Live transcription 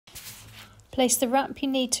Place the wrap you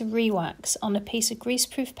need to re-wax on a piece of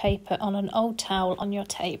greaseproof paper on an old towel on your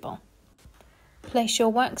table. Place your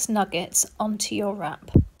wax nuggets onto your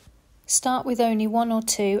wrap. Start with only 1 or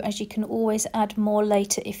 2, as you can always add more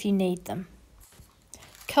later if you need them.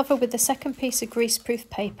 Cover with the second piece of greaseproof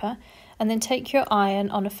paper and then take your iron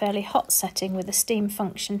on a fairly hot setting with the steam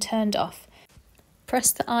function turned off.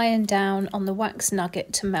 Press the iron down on the wax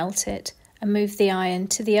nugget to melt it and move the iron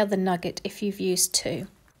to the other nugget if you've used 2.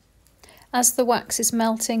 As the wax is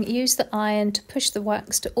melting, use the iron to push the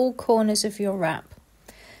wax to all corners of your wrap.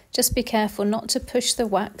 Just be careful not to push the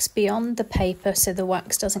wax beyond the paper so the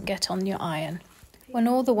wax doesn't get on your iron. When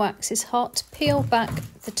all the wax is hot, peel back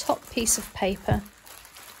the top piece of paper.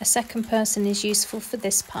 A second person is useful for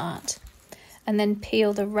this part. And then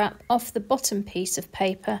peel the wrap off the bottom piece of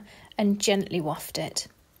paper and gently waft it.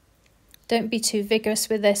 Don't be too vigorous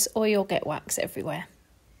with this or you'll get wax everywhere.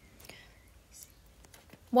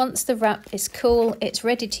 Once the wrap is cool, it's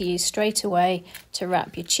ready to use straight away to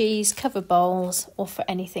wrap your cheese, cover bowls, or for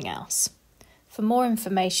anything else. For more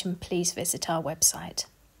information, please visit our website.